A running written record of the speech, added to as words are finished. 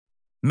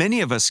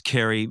Many of us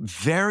carry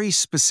very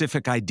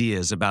specific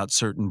ideas about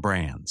certain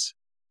brands.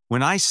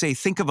 When I say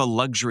think of a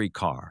luxury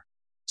car,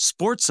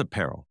 sports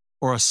apparel,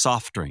 or a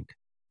soft drink,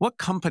 what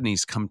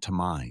companies come to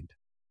mind?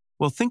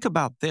 Well, think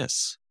about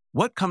this.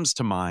 What comes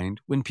to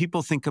mind when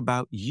people think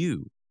about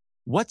you?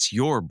 What's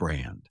your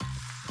brand?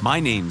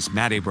 My name's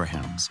Matt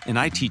Abrahams, and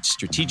I teach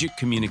strategic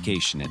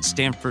communication at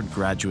Stanford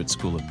Graduate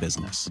School of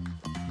Business.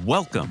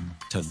 Welcome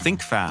to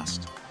Think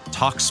Fast,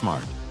 Talk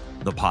Smart,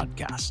 the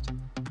podcast.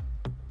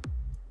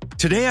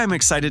 Today, I'm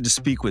excited to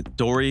speak with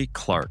Dorie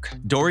Clark.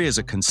 Dorie is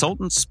a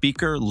consultant,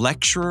 speaker,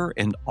 lecturer,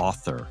 and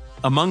author.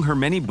 Among her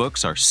many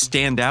books are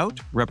Stand Out,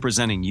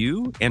 Representing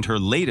You, and her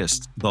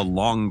latest, The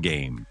Long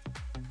Game.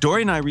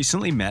 Dorie and I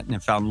recently met and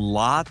have found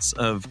lots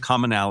of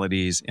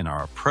commonalities in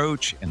our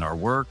approach, in our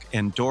work.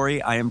 And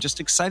Dorie, I am just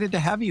excited to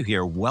have you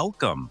here.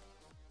 Welcome.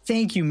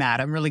 Thank you, Matt.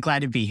 I'm really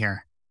glad to be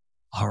here.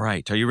 All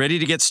right. Are you ready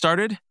to get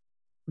started?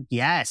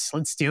 Yes,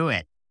 let's do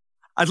it.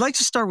 I'd like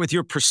to start with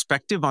your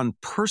perspective on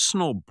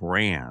personal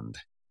brand.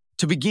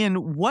 To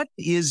begin, what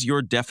is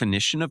your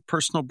definition of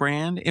personal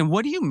brand? And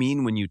what do you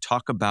mean when you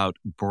talk about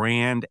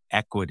brand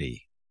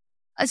equity?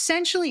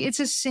 Essentially,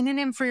 it's a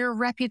synonym for your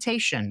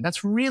reputation.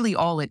 That's really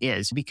all it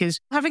is, because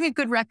having a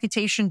good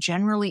reputation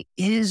generally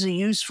is a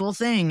useful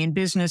thing in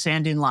business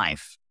and in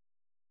life.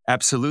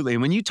 Absolutely.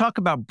 And when you talk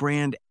about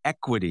brand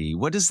equity,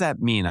 what does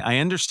that mean? I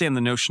understand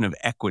the notion of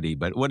equity,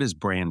 but what is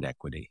brand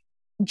equity?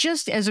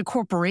 Just as a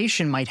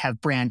corporation might have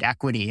brand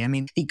equity. I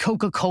mean, the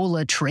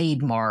Coca-Cola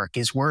trademark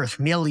is worth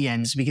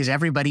millions because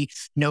everybody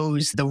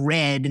knows the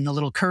red and the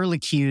little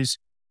curlicues.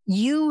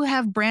 You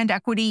have brand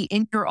equity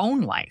in your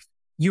own life.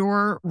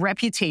 Your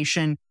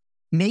reputation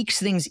makes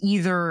things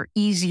either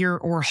easier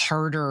or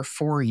harder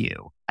for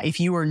you. If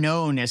you are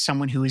known as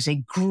someone who is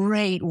a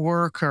great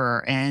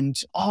worker and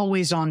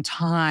always on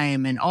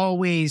time and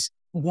always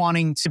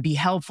wanting to be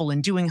helpful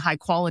and doing high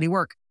quality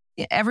work,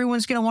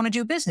 everyone's going to want to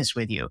do business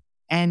with you.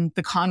 And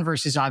the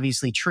converse is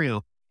obviously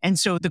true. And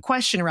so the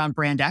question around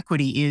brand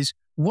equity is,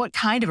 what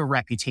kind of a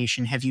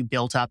reputation have you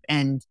built up?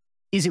 And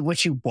is it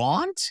what you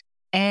want?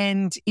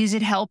 And is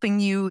it helping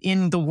you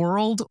in the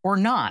world or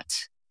not?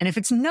 And if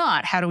it's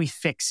not, how do we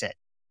fix it?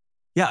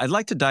 Yeah, I'd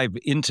like to dive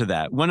into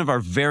that. One of our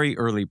very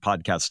early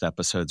podcast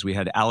episodes, we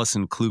had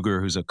Allison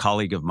Kluger, who's a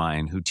colleague of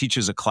mine, who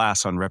teaches a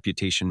class on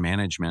reputation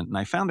management. And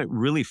I found it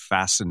really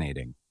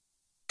fascinating.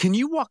 Can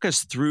you walk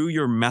us through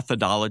your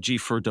methodology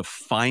for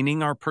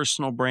defining our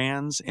personal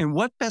brands? And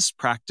what best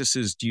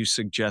practices do you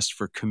suggest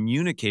for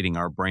communicating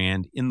our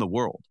brand in the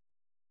world?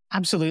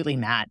 Absolutely,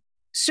 Matt.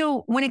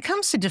 So when it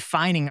comes to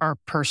defining our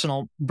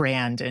personal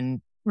brand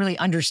and really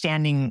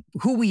understanding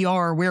who we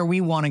are, where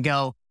we want to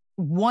go,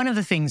 one of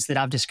the things that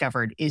I've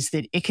discovered is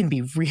that it can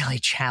be really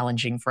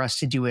challenging for us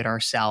to do it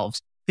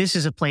ourselves. This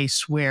is a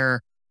place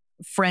where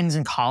friends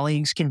and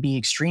colleagues can be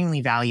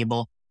extremely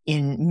valuable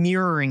in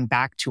mirroring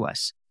back to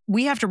us.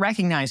 We have to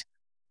recognize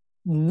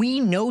we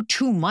know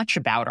too much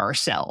about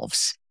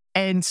ourselves.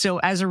 And so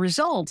as a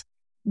result,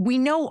 we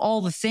know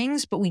all the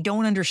things, but we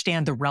don't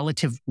understand the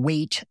relative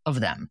weight of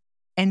them.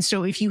 And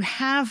so if you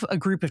have a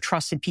group of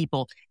trusted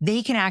people,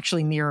 they can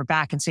actually mirror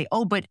back and say,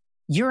 oh, but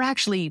you're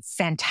actually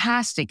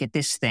fantastic at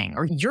this thing,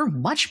 or you're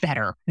much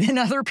better than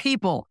other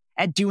people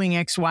at doing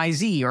X, Y,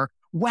 Z, or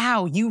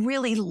wow, you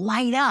really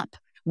light up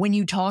when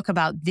you talk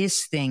about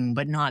this thing,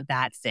 but not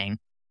that thing.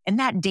 And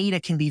that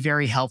data can be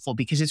very helpful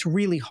because it's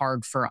really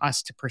hard for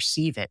us to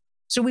perceive it.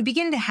 So we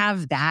begin to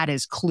have that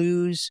as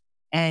clues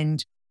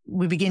and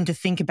we begin to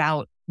think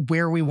about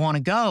where we want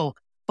to go.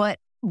 But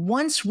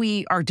once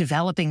we are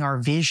developing our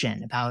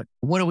vision about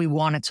what do we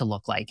want it to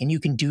look like, and you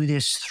can do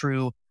this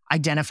through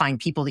identifying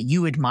people that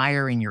you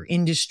admire in your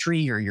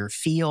industry or your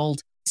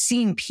field,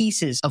 seeing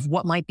pieces of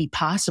what might be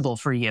possible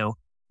for you,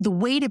 the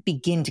way to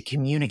begin to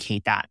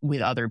communicate that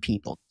with other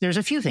people, there's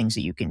a few things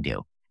that you can do.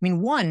 I mean,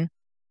 one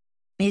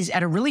is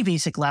at a really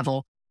basic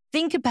level,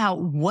 think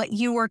about what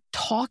you are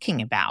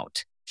talking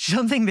about.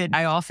 Something that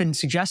I often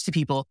suggest to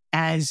people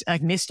as a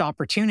missed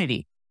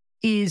opportunity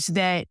is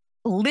that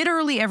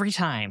literally every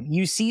time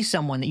you see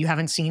someone that you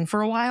haven't seen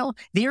for a while,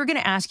 they are going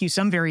to ask you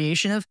some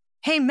variation of,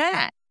 hey,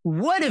 Matt,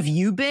 what have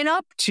you been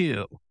up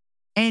to?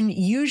 And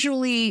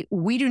usually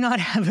we do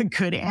not have a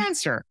good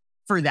answer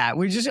for that.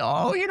 We just,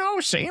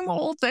 same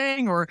old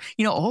thing. Or,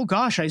 oh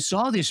gosh, I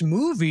saw this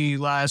movie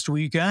last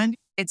weekend.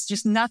 It's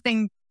just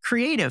nothing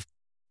creative.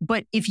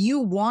 But if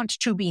you want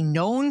to be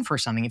known for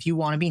something, if you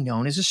want to be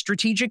known as a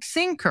strategic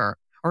thinker,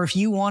 or if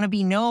you want to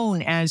be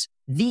known as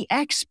the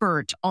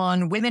expert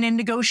on women in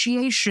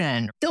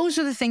negotiation, those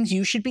are the things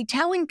you should be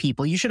telling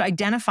people. You should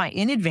identify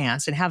in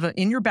advance and have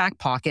in your back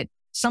pocket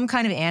some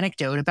kind of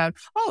anecdote about,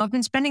 oh, I've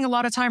been spending a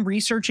lot of time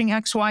researching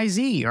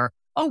XYZ, or,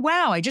 oh,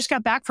 wow, I just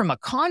got back from a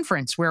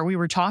conference where we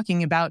were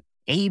talking about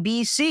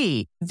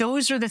ABC.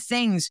 Those are the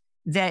things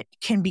that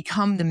can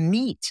become the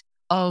meat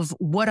of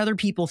what other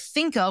people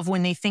think of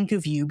when they think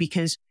of you,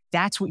 because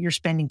that's what you're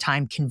spending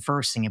time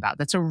conversing about.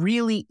 That's a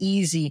really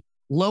easy,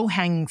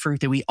 low-hanging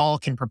fruit that we all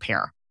can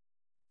prepare.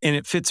 And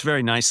it fits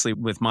very nicely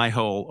with my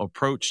whole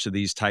approach to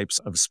these types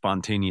of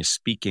spontaneous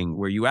speaking,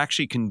 where you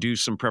actually can do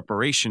some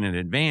preparation in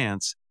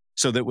advance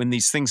so that when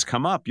these things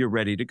come up, you're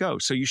ready to go.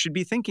 So you should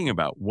be thinking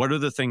about, what are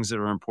the things that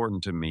are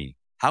important to me?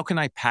 How can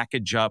I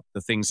package up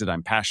the things that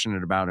I'm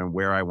passionate about and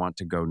where I want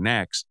to go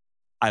next?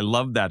 I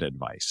love that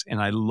advice.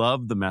 And I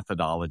love the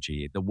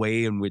methodology, the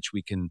way in which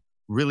we can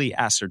really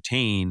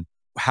ascertain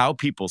how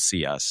people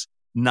see us,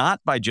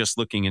 not by just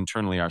looking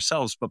internally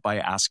ourselves, but by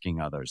asking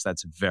others.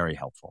 That's very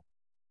helpful.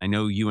 I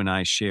know you and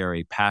I share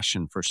a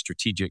passion for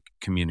strategic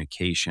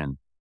communication.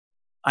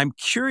 I'm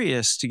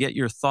curious to get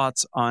your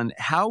thoughts on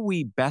how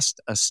we best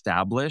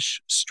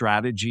establish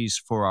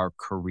strategies for our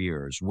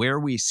careers, where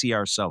we see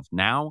ourselves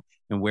now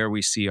and where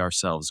we see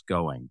ourselves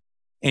going.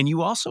 And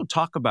you also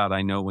talk about,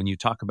 I know when you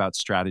talk about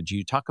strategy,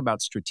 you talk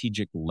about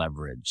strategic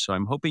leverage. So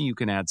I'm hoping you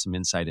can add some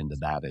insight into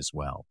that as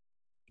well.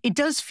 It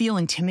does feel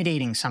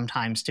intimidating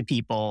sometimes to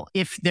people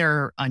if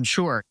they're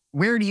unsure.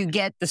 Where do you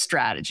get the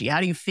strategy? How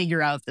do you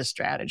figure out the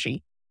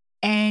strategy?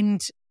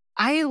 And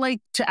I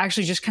like to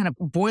actually just kind of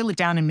boil it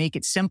down and make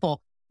it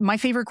simple. My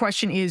favorite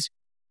question is,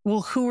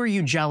 well, who are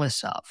you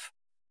jealous of?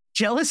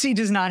 Jealousy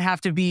does not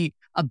have to be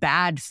a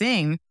bad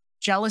thing.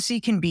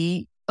 Jealousy can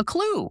be a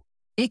clue.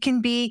 It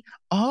can be,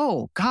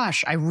 oh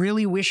gosh, I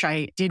really wish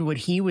I did what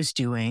he was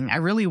doing. I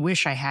really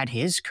wish I had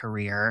his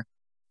career.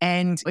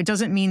 And it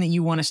doesn't mean that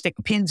you want to stick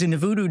pins in a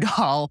voodoo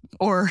doll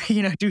or,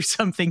 do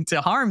something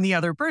to harm the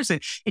other person.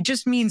 It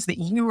just means that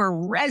you are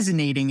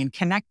resonating and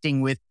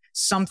connecting with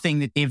something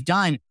that they've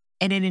done.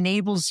 And it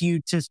enables you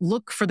to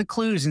look for the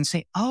clues and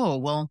say, oh,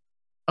 well,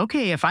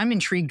 okay, if I'm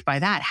intrigued by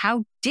that,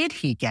 how did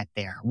he get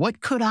there?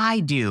 What could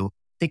I do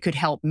that could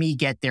help me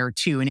get there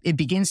too? And it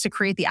begins to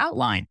create the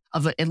outline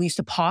of at least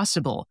a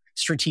possible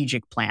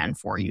strategic plan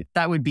for you.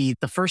 That would be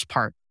the first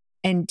part.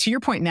 And to your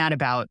point, Matt,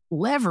 about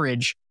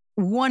leverage,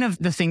 one of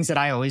the things that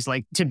I always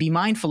like to be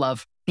mindful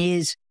of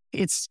is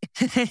it's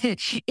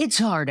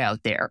hard out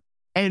there.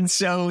 And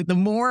so the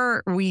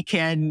more we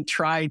can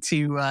try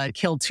to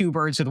kill two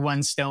birds with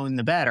one stone,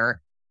 the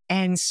better.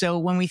 And so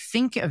when we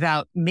think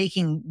about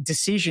making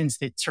decisions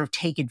that sort of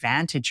take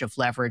advantage of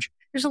leverage,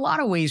 there's a lot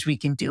of ways we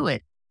can do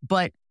it.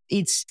 But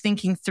it's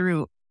thinking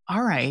through,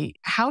 all right,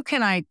 how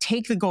can I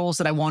take the goals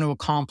that I want to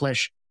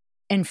accomplish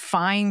and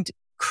find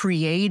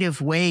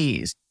creative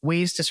ways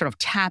to sort of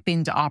tap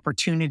into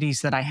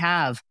opportunities that I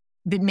have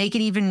that make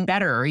it even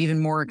better or even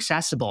more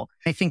accessible.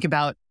 I think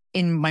about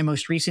in my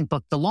most recent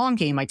book, The Long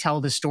Game, I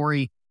tell the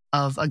story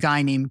of a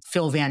guy named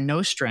Phil Van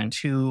Nostrand,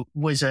 who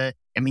was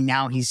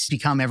now he's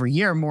become every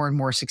year more and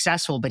more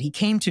successful, but he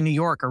came to New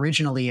York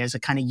originally as a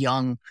kind of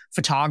young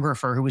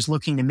photographer who was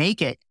looking to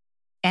make it.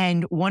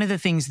 And one of the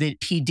things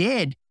that he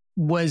did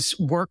was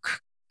work,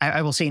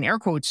 I will say in air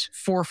quotes,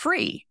 for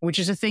free, which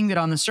is a thing that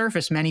on the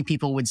surface, many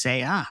people would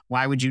say,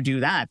 why would you do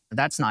that?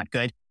 That's not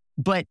good.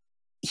 But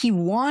he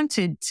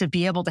wanted to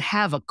be able to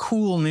have a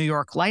cool New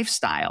York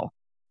lifestyle.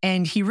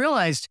 And he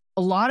realized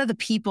a lot of the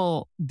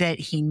people that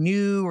he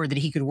knew or that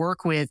he could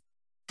work with,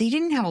 they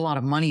didn't have a lot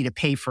of money to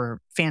pay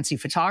for fancy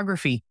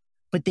photography,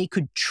 but they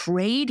could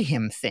trade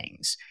him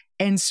things.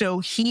 And so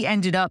he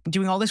ended up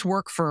doing all this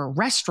work for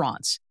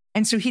restaurants.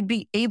 And so he'd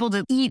be able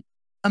to eat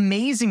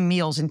amazing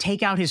meals and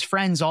take out his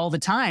friends all the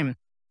time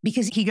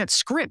because he got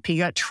script, he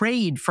got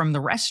trade from the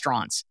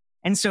restaurants.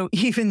 And so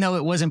even though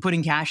it wasn't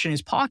putting cash in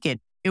his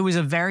pocket, it was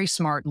a very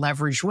smart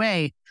leverage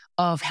way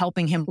of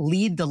helping him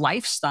lead the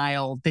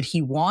lifestyle that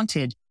he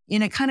wanted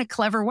in a kind of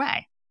clever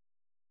way.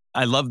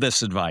 I love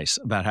this advice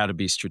about how to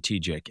be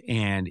strategic.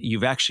 And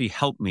you've actually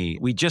helped me.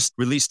 We just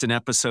released an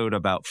episode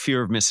about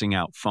fear of missing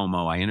out,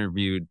 FOMO. I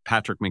interviewed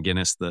Patrick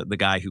McGinnis, the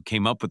guy who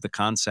came up with the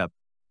concept.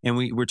 And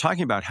we were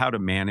talking about how to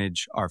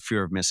manage our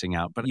fear of missing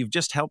out. But you've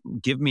just helped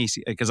give me,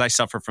 because I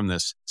suffer from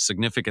this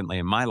significantly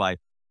in my life,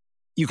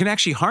 you can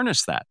actually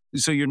harness that.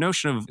 So your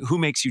notion of who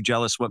makes you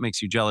jealous, what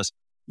makes you jealous,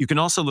 you can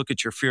also look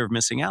at your fear of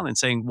missing out and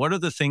saying, what are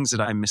the things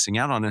that I'm missing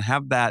out on? And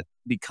have that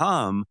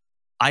become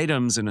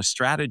items in a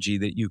strategy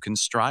that you can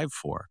strive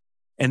for.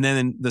 And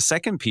then the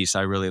second piece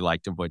I really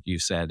liked of what you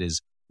said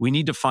is we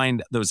need to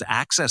find those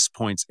access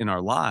points in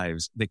our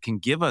lives that can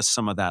give us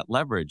some of that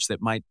leverage,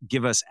 that might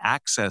give us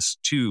access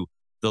to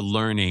the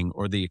learning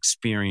or the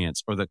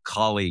experience or the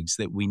colleagues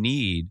that we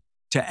need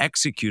to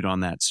execute on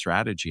that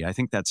strategy. I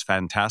think that's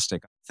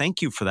fantastic.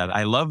 Thank you for that.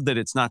 I love that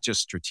it's not just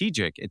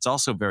strategic, it's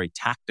also very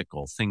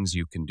tactical things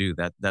you can do.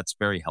 That's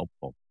very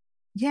helpful.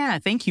 Yeah,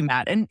 thank you,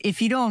 Matt. And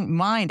if you don't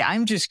mind,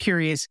 I'm just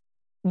curious,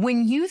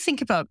 when you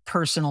think about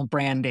personal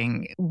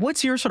branding,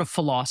 what's your sort of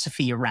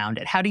philosophy around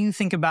it? How do you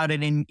think about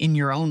it in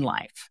your own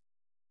life?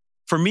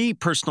 For me,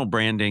 personal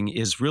branding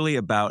is really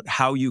about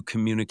how you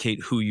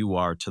communicate who you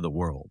are to the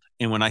world.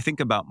 And when I think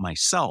about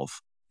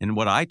myself and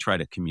what I try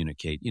to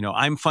communicate,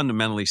 I'm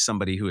fundamentally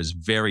somebody who is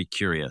very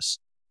curious,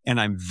 and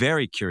I'm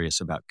very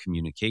curious about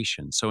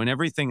communication. So in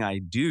everything I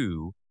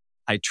do,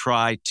 I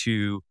try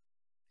to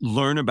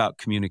learn about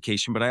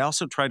communication, but I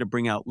also try to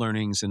bring out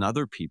learnings in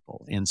other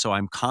people. And so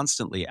I'm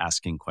constantly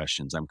asking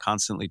questions. I'm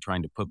constantly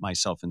trying to put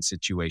myself in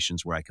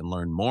situations where I can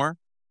learn more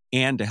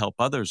and to help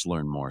others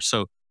learn more.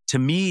 So To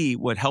me,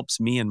 what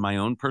helps me in my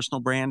own personal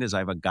brand is I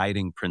have a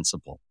guiding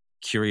principle,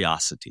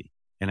 curiosity,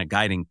 and a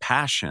guiding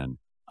passion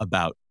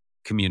about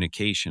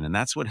communication. And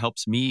that's what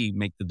helps me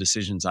make the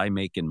decisions I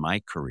make in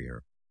my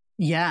career.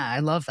 Yeah,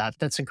 I love that.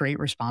 That's a great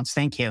response.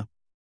 Thank you.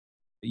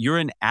 You're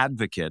an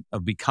advocate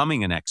of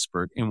becoming an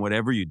expert in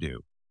whatever you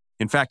do.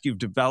 In fact, you've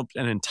developed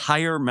an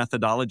entire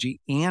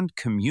methodology and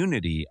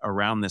community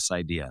around this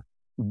idea.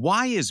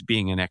 Why is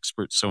being an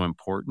expert so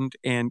important?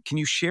 And can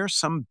you share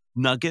some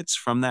nuggets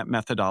from that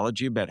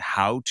methodology about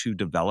how to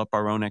develop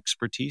our own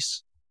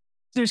expertise?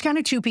 There's kind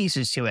of two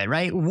pieces to it,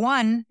 right?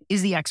 One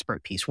is the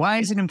expert piece. Why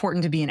is it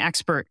important to be an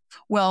expert?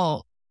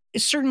 Well,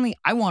 certainly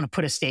I want to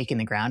put a stake in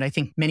the ground. I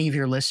think many of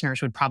your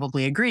listeners would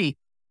probably agree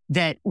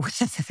that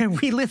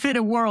we live in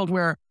a world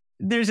where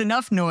there's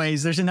enough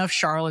noise, there's enough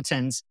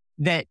charlatans,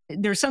 that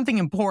there's something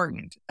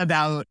important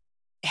about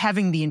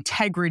having the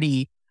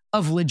integrity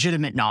of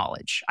legitimate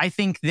knowledge. I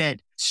think that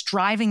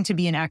striving to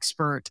be an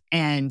expert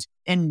and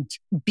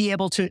be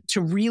able to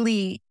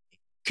really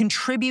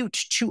contribute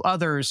to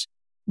others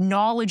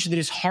knowledge that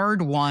is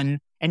hard won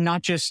and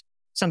not just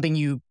something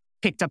you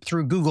picked up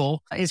through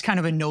Google is kind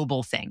of a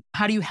noble thing.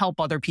 How do you help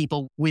other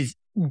people with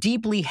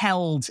deeply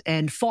held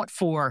and fought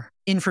for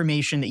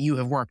information that you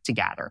have worked to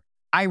gather?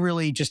 I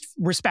really just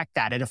respect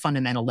that at a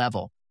fundamental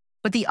level.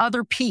 But the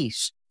other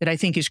piece that I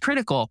think is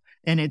critical,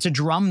 and it's a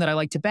drum that I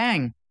like to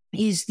bang,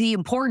 is the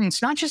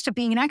importance not just of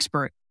being an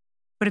expert,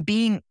 but of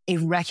being a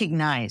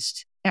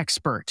recognized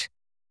expert.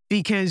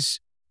 Because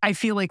I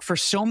feel like for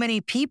so many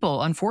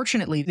people,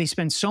 unfortunately, they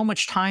spend so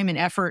much time and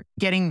effort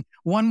getting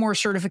one more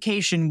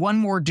certification, one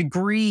more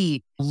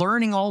degree,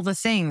 learning all the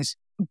things.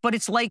 But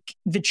it's like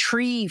the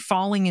tree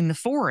falling in the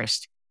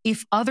forest.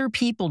 If other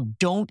people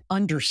don't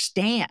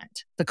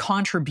understand the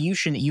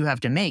contribution that you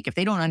have to make, if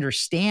they don't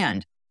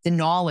understand the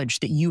knowledge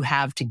that you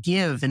have to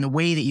give and the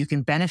way that you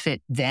can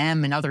benefit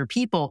them and other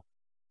people,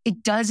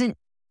 it doesn't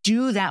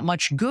do that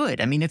much good.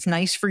 I mean, it's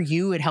nice for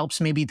you. It helps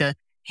maybe the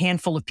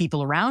handful of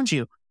people around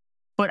you.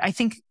 But I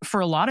think for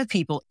a lot of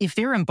people, if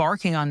they're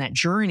embarking on that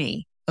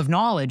journey of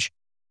knowledge,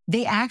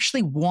 they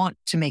actually want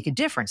to make a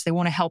difference. They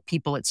want to help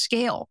people at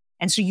scale.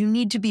 And so you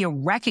need to be a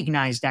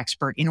recognized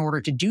expert in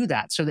order to do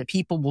that so that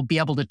people will be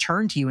able to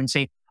turn to you and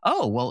say,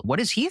 oh, well, what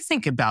does he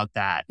think about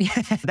that?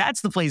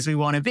 That's the place we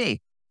want to be.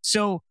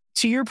 So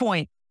to your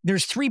point,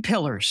 there's 3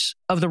 pillars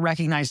of the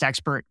recognized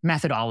expert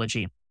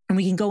methodology. And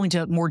we can go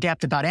into more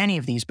depth about any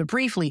of these, but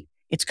briefly,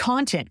 it's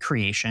content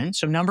creation.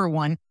 So number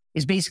 1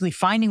 is basically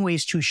finding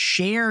ways to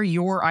share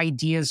your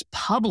ideas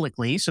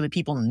publicly so that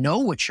people know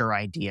what your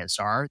ideas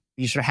are.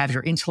 You sort of have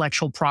your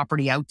intellectual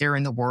property out there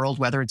in the world,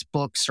 whether it's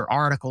books or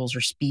articles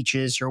or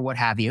speeches or what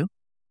have you.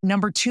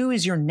 Number 2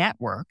 is your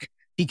network,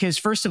 because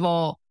first of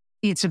all,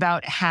 it's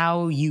about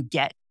how you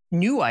get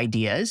new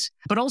ideas,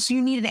 but also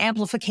you need an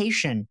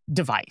amplification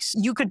device.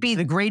 You could be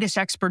the greatest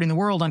expert in the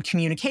world on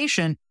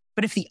communication,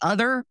 but if the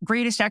other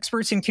greatest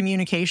experts in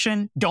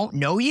communication don't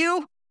know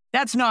you,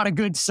 that's not a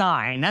good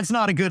sign. That's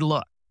not a good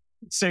look.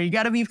 So you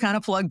got to be kind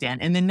of plugged in.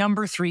 And then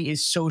number 3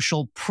 is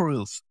social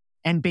proof.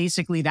 And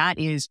basically that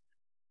is,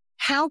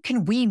 how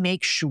can we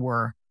make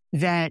sure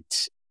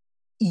that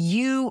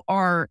you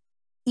are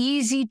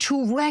easy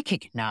to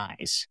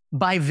recognize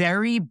by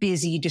very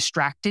busy,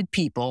 distracted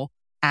people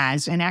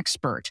as an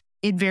expert?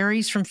 It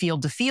varies from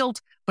field to field,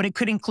 but it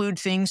could include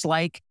things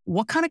like,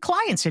 what kind of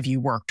clients have you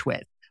worked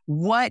with?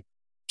 What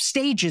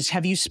stages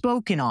have you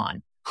spoken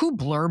on? Who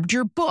blurbed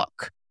your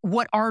book?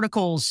 What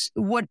articles,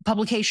 what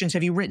publications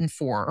have you written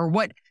for? Or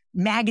what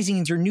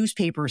magazines or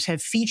newspapers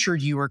have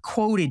featured you or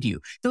quoted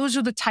you? Those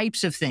are the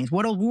types of things.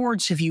 What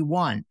awards have you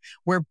won?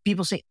 Where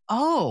people say,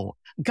 oh,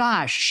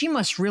 gosh, she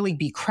must really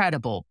be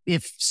credible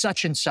if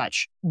such and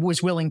such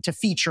was willing to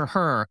feature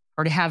her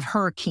or to have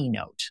her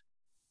keynote.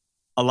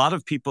 A lot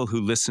of people who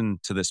listen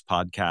to this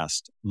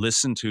podcast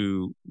listen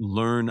to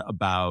learn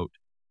about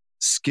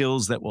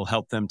skills that will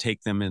help them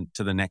take them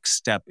into the next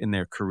step in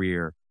their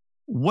career.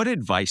 What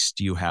advice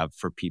do you have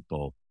for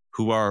people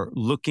who are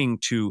looking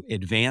to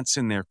advance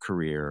in their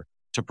career,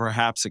 to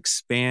perhaps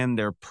expand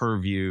their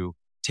purview,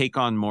 take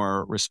on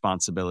more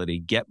responsibility,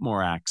 get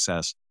more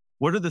access?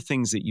 What are the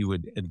things that you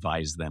would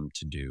advise them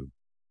to do?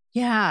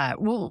 Yeah,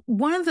 well,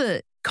 one of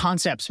the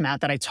concepts,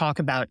 Matt, that I talk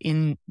about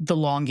in the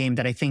long game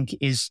that I think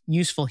is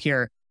useful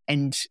here,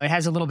 and it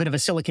has a little bit of a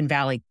Silicon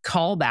Valley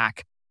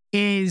callback,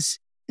 is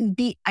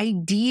the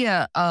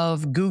idea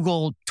of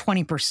Google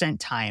 20%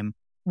 time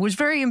was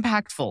very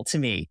impactful to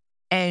me.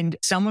 And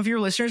some of your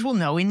listeners will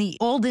know in the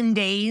olden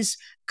days,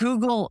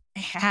 Google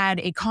had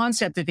a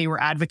concept that they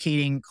were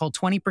advocating called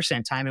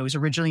 20% time. It was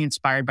originally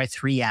inspired by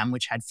 3M,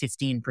 which had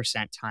 15%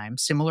 time,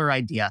 similar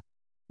idea,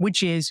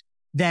 which is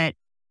that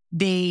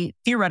they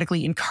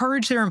theoretically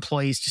encourage their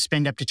employees to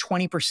spend up to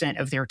 20%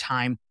 of their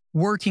time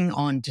working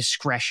on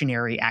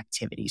discretionary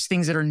activities,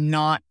 things that are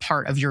not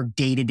part of your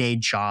day-to-day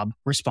job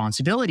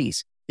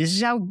responsibilities. This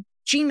is how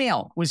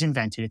Gmail was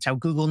invented. It's how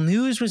Google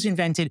News was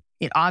invented.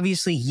 It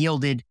obviously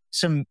yielded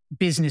some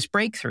business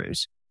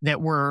breakthroughs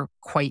that were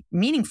quite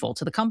meaningful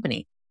to the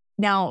company.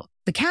 Now,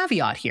 the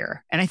caveat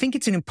here, and I think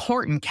it's an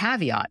important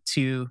caveat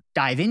to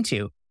dive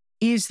into,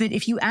 is that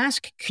if you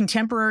ask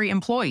contemporary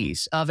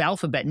employees of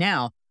Alphabet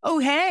now, oh,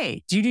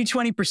 hey, do you do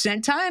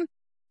 20% time?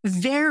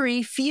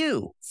 Very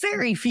few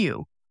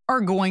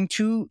are going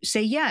to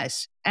say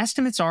yes.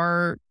 Estimates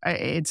are,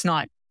 it's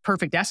not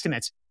perfect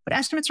estimates, but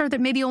estimates are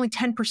that maybe only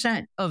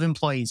 10% of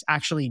employees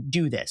actually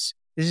do this.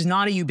 This is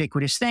not a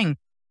ubiquitous thing.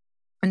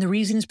 And the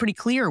reason is pretty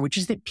clear, which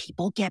is that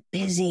people get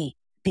busy.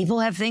 People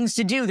have things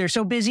to do. They're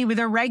so busy with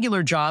their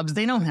regular jobs,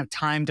 they don't have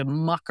time to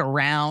muck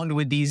around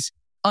with these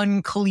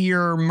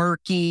unclear,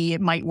 murky,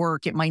 it might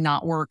work, it might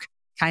not work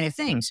kind of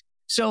things.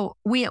 So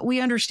we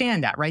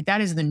understand that, right?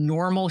 That is the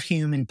normal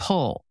human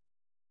pull.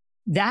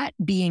 That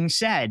being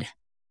said,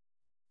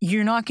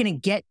 you're not going to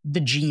get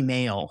the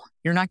Gmail.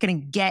 You're not going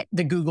to get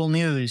the Google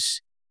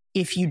News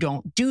if you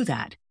don't do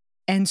that.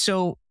 And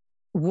so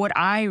what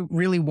I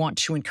really want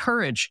to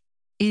encourage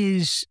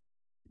is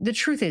the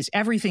truth is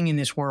everything in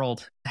this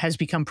world has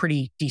become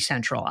pretty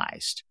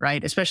decentralized,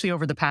 right? Especially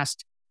over the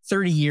past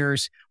 30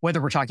 years,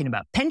 whether we're talking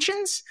about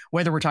pensions,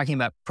 whether we're talking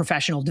about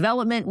professional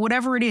development,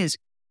 whatever it is,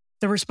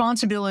 the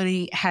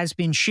responsibility has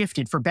been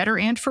shifted for better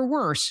and for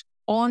worse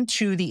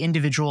onto the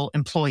individual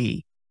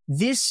employee.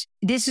 This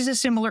is a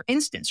similar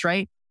instance,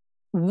 right?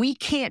 We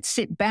can't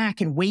sit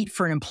back and wait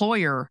for an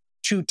employer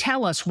to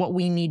tell us what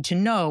we need to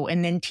know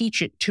and then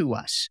teach it to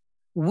us.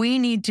 We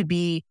need to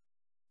be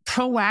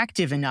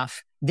proactive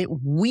enough that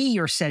we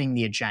are setting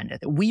the agenda,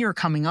 that we are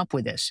coming up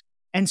with this.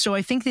 And so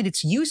I think that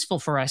it's useful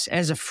for us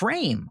as a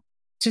frame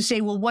to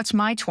say, well, what's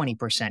my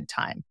 20%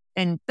 time?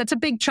 And that's a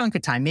big chunk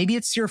of time. Maybe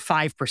it's your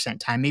 5%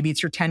 time. Maybe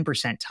it's your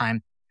 10%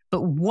 time.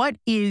 But what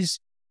is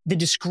the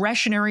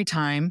discretionary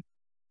time?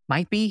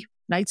 Might be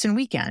nights and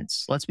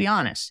weekends, let's be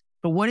honest.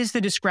 But what is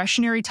the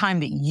discretionary time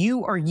that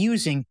you are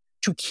using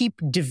to keep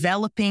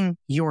developing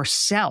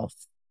yourself?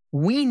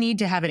 We need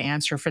to have an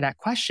answer for that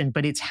question,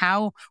 but it's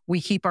how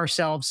we keep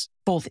ourselves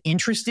both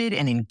interested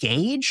and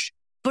engaged,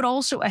 but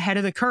also ahead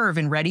of the curve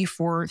and ready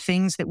for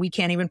things that we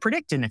can't even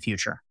predict in the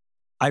future.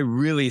 I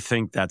really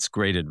think that's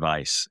great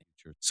advice.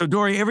 So,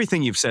 Dory,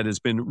 everything you've said has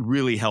been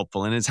really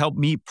helpful and has helped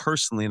me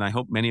personally, and I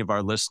hope many of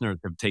our listeners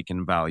have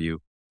taken value.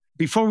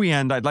 Before we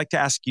end, I'd like to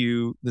ask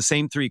you the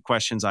same three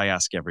questions I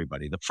ask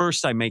everybody. The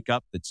first I make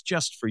up that's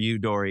just for you,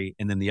 Dory,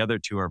 and then the other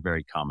two are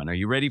very common. Are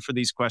you ready for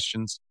these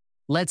questions?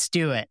 Let's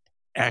do it.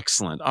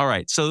 Excellent. All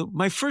right. So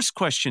my first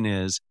question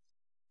is,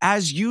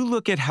 as you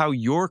look at how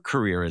your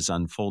career is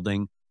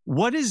unfolding,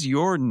 what is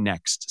your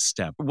next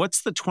step?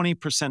 What's the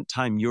 20%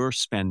 time you're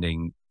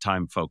spending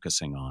time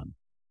focusing on?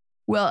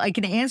 Well, I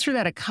can answer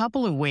that a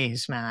couple of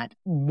ways, Matt.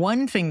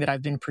 One thing that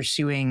I've been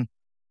pursuing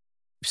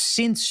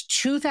since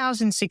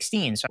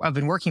 2016, so I've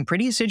been working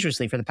pretty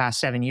assiduously for the past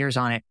 7 years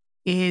on it,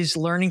 is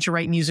learning to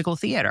write musical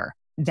theater.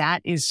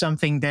 That is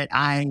something that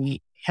I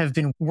have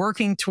been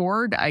working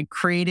toward. I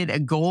created a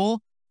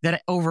goal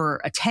that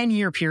over a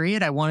 10-year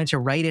period, I wanted to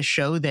write a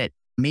show that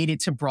made it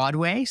to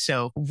Broadway.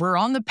 So we're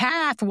on the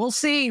path. We'll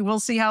see.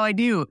 We'll see how I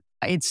do.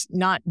 It's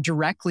not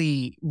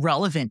directly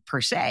relevant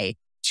per se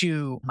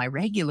to my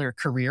regular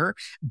career,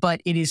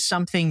 but it is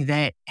something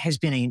that has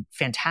been a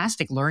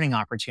fantastic learning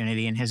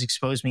opportunity and has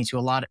exposed me to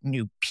a lot of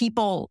new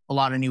people, a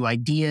lot of new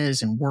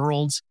ideas and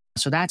worlds.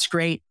 So that's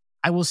great.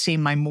 I will say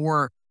my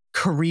more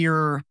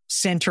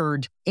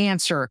career-centered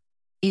answer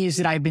is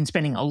that I've been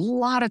spending a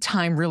lot of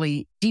time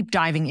really deep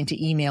diving into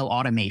email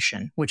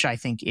automation, which I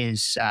think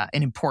is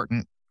an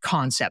important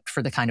concept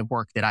for the kind of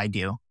work that I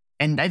do.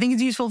 And I think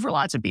it's useful for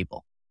lots of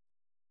people.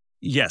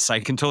 Yes, I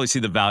can totally see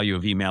the value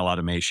of email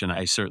automation.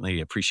 I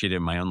certainly appreciate it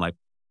in my own life.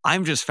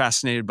 I'm just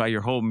fascinated by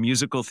your whole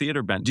musical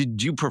theater bent.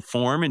 Did you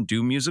perform and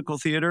do musical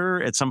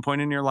theater at some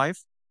point in your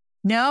life?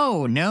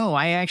 No.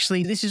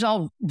 This is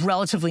all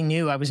relatively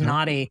new. I was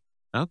not a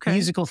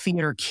musical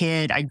theater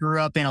kid. I grew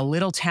up in a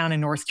little town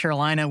in North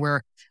Carolina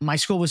where my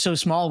school was so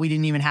small, we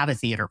didn't even have a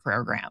theater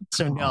program.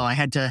 So no, I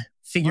had to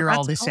figure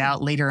all this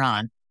out later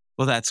on.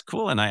 Well, that's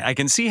cool. And I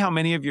can see how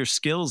many of your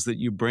skills that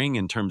you bring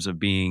in terms of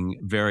being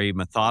very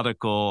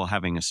methodical,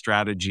 having a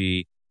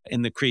strategy,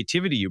 and the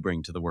creativity you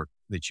bring to the work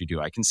that you do.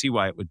 I can see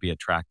why it would be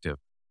attractive.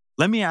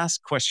 Let me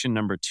ask question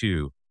number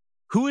 2.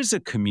 Who is a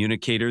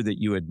communicator that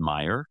you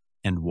admire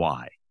and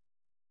why?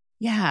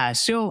 Yeah.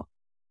 So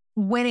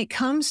when it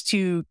comes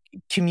to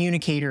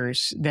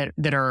communicators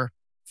that are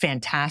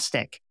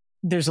fantastic,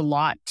 there's a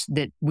lot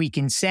that we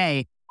can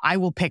say. I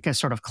will pick a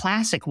sort of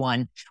classic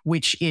one,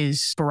 which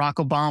is Barack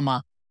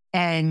Obama.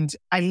 And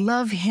I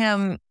love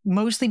him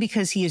mostly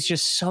because he is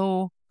just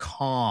so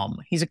calm.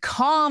 He's a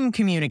calm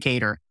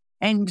communicator.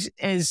 And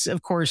as,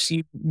 of course,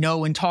 you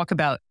know and talk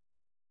about,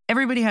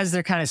 everybody has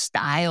their kind of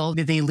style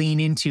that they lean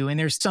into. And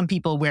there's some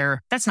people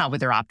where that's not what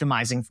they're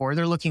optimizing for.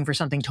 They're looking for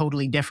something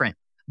totally different.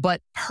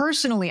 But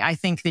personally, I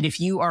think that if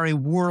you are a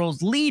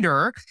world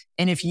leader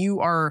and if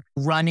you are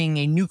running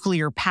a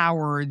nuclear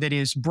power that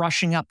is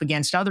brushing up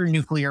against other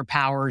nuclear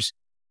powers,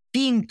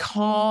 being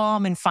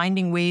calm and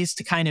finding ways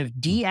to kind of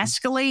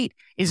de-escalate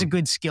is a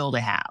good skill to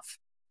have.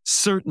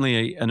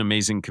 Certainly an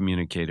amazing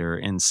communicator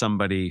and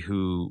somebody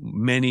who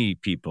many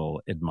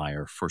people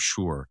admire for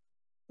sure.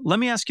 Let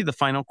me ask you the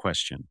final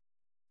question.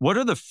 What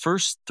are the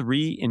first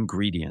 3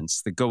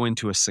 ingredients that go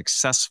into a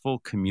successful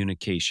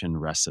communication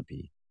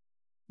recipe?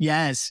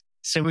 Yes.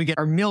 So we get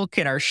our milk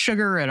and our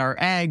sugar and our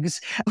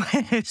eggs.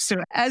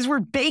 So as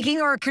we're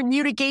baking our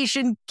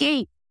communication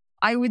cake,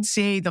 I would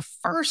say the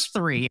first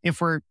 3,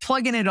 if we're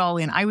plugging it all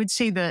in, I would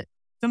say that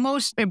the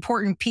most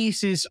important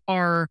pieces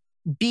are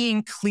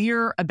being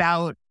clear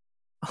about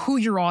who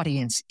your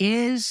audience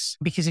is,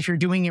 because if you're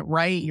doing it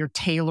right, you're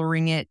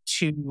tailoring it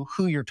to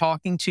who you're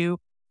talking to.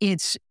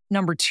 It's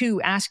number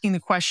 2, asking the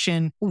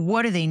question,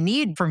 what do they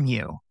need from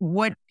you?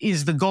 What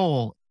is the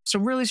goal? So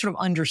really sort of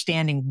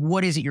understanding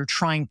what is it you're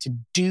trying to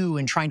do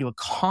and trying to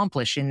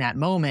accomplish in that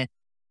moment.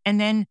 And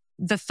then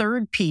the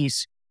third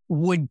piece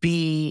would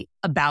be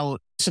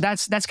about, so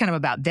that's kind of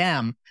about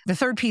them. The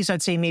third piece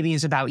I'd say maybe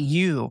is about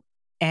you.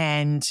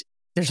 And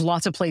there's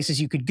lots of places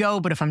you could go,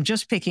 but if I'm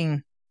just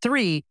picking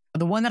 3,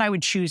 the one that I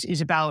would choose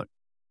is about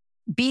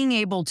being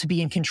able to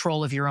be in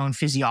control of your own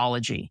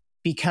physiology.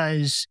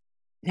 Because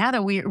now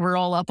that we're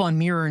all up on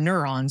mirror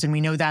neurons and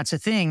we know that's a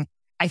thing,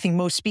 I think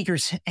most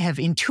speakers have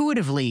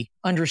intuitively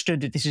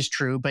understood that this is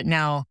true, but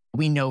now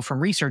we know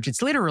from research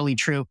it's literally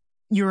true.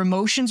 Your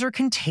emotions are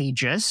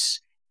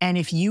contagious. And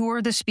if you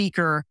are the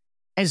speaker,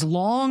 as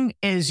long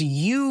as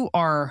you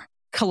are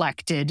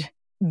collected,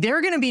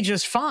 they're going to be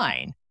just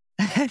fine.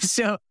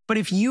 But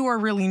if you are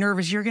really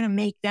nervous, you're going to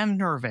make them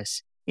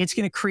nervous. It's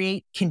going to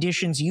create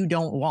conditions you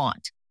don't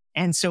want.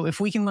 And so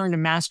if we can learn to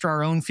master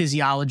our own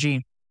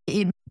physiology,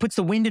 it puts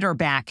the wind at our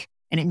back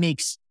and it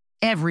makes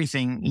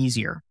everything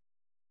easier.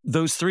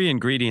 Those 3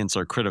 ingredients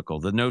are critical.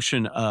 The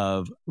notion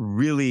of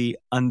really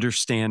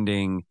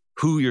understanding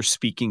who you're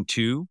speaking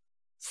to,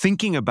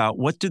 thinking about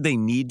what do they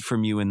need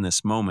from you in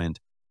this moment.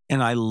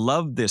 And I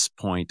love this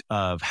point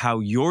of how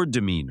your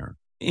demeanor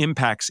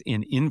impacts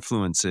and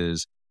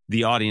influences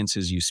the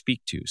audiences you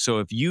speak to. So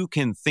if you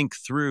can think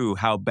through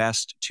how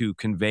best to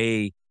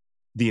convey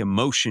the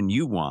emotion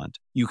you want,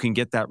 you can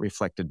get that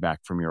reflected back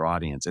from your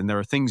audience. And there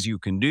are things you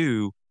can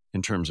do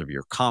in terms of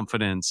your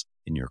confidence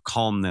and your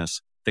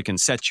calmness that can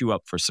set you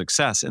up for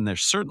success. And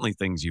there's certainly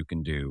things you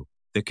can do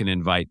that can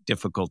invite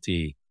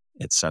difficulty,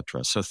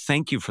 etc. So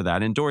thank you for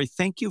that. And Dory,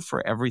 thank you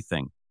for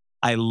everything.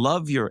 I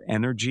love your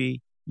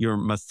energy, your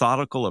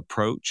methodical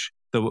approach,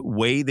 the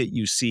way that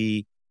you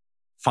see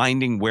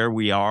finding where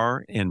we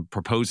are and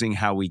proposing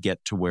how we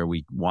get to where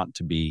we want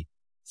to be.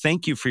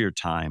 Thank you for your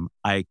time.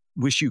 I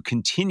wish you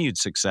continued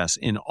success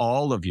in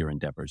all of your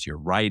endeavors, your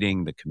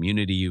writing, the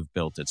community you've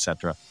built,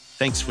 etc.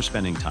 Thanks for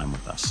spending time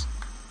with us.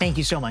 Thank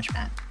you so much,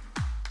 Matt.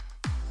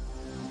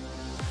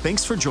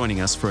 Thanks for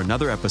joining us for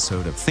another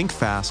episode of Think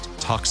Fast,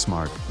 Talk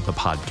Smart, the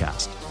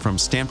podcast from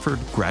Stanford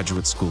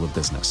Graduate School of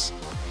Business.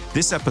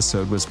 This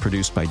episode was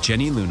produced by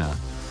Jenny Luna,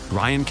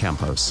 Ryan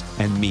Campos,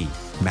 and me,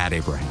 Matt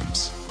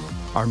Abrahams.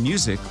 Our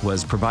music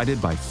was provided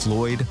by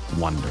Floyd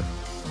Wonder.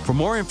 For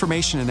more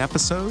information and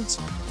episodes,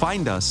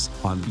 find us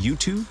on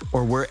YouTube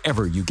or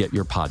wherever you get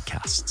your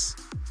podcasts.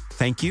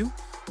 Thank you,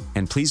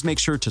 and please make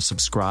sure to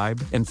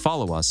subscribe and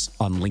follow us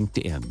on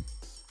LinkedIn.